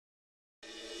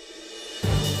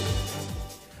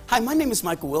Hi, my name is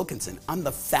Michael Wilkinson. I'm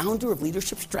the founder of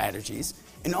Leadership Strategies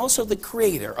and also the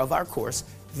creator of our course,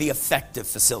 The Effective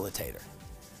Facilitator.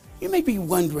 You may be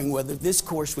wondering whether this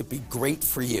course would be great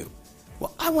for you.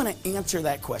 Well, I want to answer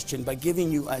that question by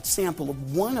giving you a sample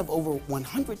of one of over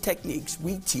 100 techniques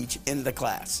we teach in the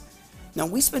class. Now,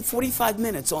 we spent 45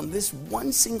 minutes on this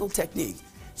one single technique,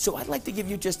 so I'd like to give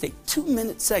you just a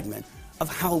 2-minute segment of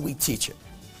how we teach it.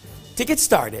 To get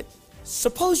started,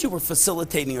 suppose you were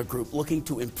facilitating a group looking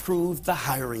to improve the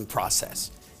hiring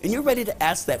process, and you're ready to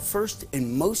ask that first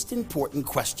and most important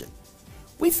question.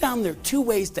 We found there are 2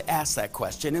 ways to ask that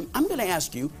question, and I'm going to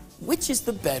ask you, which is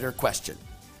the better question?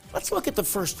 Let's look at the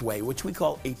first way, which we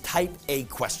call a Type A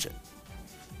question.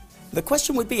 The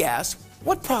question would be asked,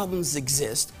 what problems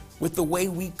exist with the way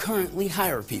we currently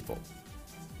hire people?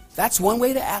 That's one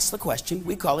way to ask the question.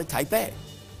 We call it Type A.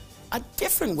 A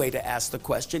different way to ask the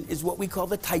question is what we call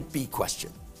the Type B question.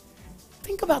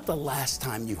 Think about the last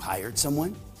time you hired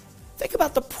someone. Think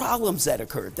about the problems that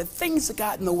occurred, the things that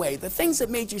got in the way, the things that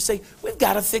made you say, we've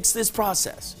got to fix this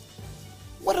process.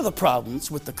 What are the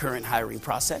problems with the current hiring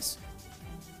process?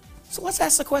 So let's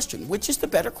ask the question, which is the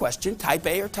better question, Type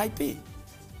A or Type B?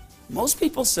 Most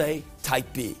people say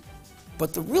Type B,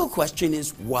 but the real question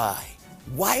is why?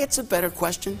 Why it's a better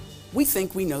question? We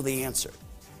think we know the answer.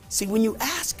 See, when you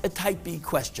ask a Type B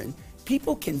question,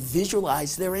 people can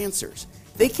visualize their answers.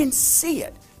 They can see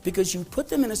it because you put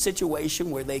them in a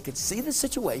situation where they could see the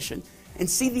situation and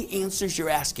see the answers you're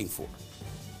asking for.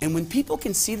 And when people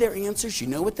can see their answers, you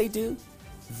know what they do?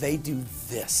 They do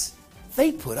this.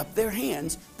 They put up their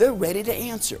hands. They're ready to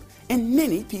answer. And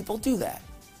many people do that.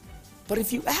 But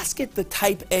if you ask it the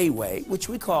Type A way, which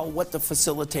we call what the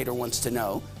facilitator wants to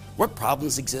know, what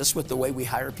problems exist with the way we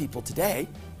hire people today,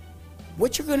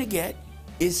 what you're going to get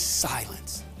is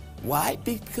silence. Why?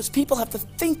 Because people have to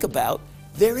think about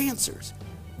their answers.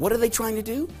 What are they trying to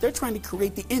do? They're trying to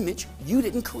create the image you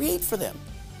didn't create for them.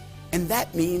 And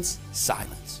that means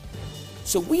silence.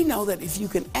 So we know that if you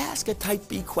can ask a Type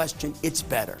B question, it's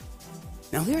better.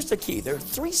 Now here's the key. There are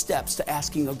 3 steps to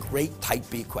asking a great Type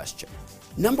B question.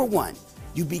 Number 1,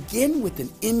 you begin with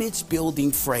an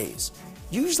image-building phrase.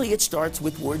 Usually it starts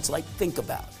with words like think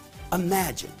about,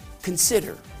 imagine,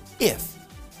 consider, if.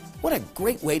 What a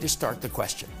great way to start the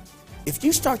question. If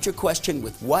you start your question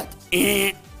with what,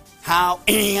 how,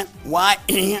 why,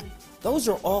 those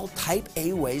are all Type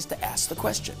A ways to ask the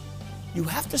question. You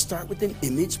have to start with an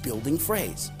image-building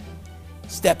phrase.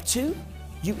 Step 2,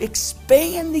 you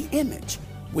expand the image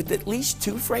with at least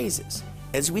 2 phrases.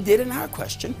 As we did in our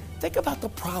question, think about the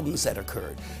problems that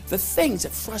occurred, the things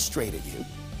that frustrated you,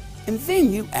 and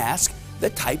then you ask the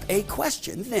Type A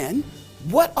question. Then,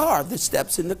 what are the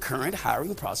steps in the current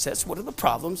hiring process? What are the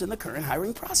problems in the current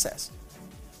hiring process?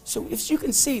 So as you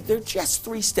can see, there are just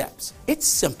 3 steps. It's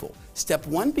simple. Step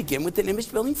 1, begin with an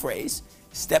image-building phrase.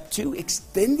 Step 2,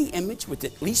 extend the image with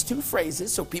at least 2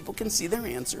 phrases so people can see their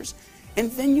answers.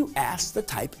 And then you ask the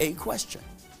Type A question.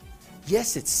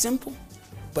 Yes, it's simple,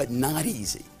 but not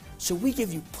easy. So we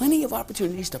give you plenty of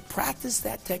opportunities to practice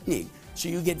that technique so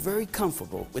you get very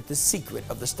comfortable with the secret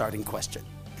of the starting question.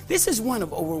 This is one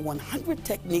of over 100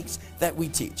 techniques that we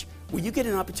teach, where you get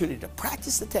an opportunity to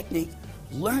practice the technique,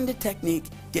 learn the technique,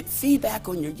 get feedback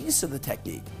on your use of the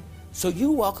technique, so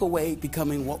you walk away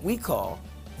becoming what we call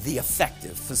the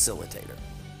effective facilitator.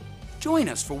 Join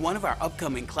us for one of our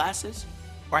upcoming classes,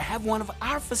 or have one of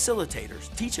our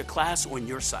facilitators teach a class on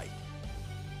your site.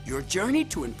 Your journey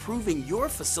to improving your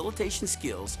facilitation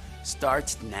skills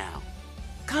starts now.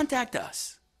 Contact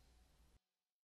us.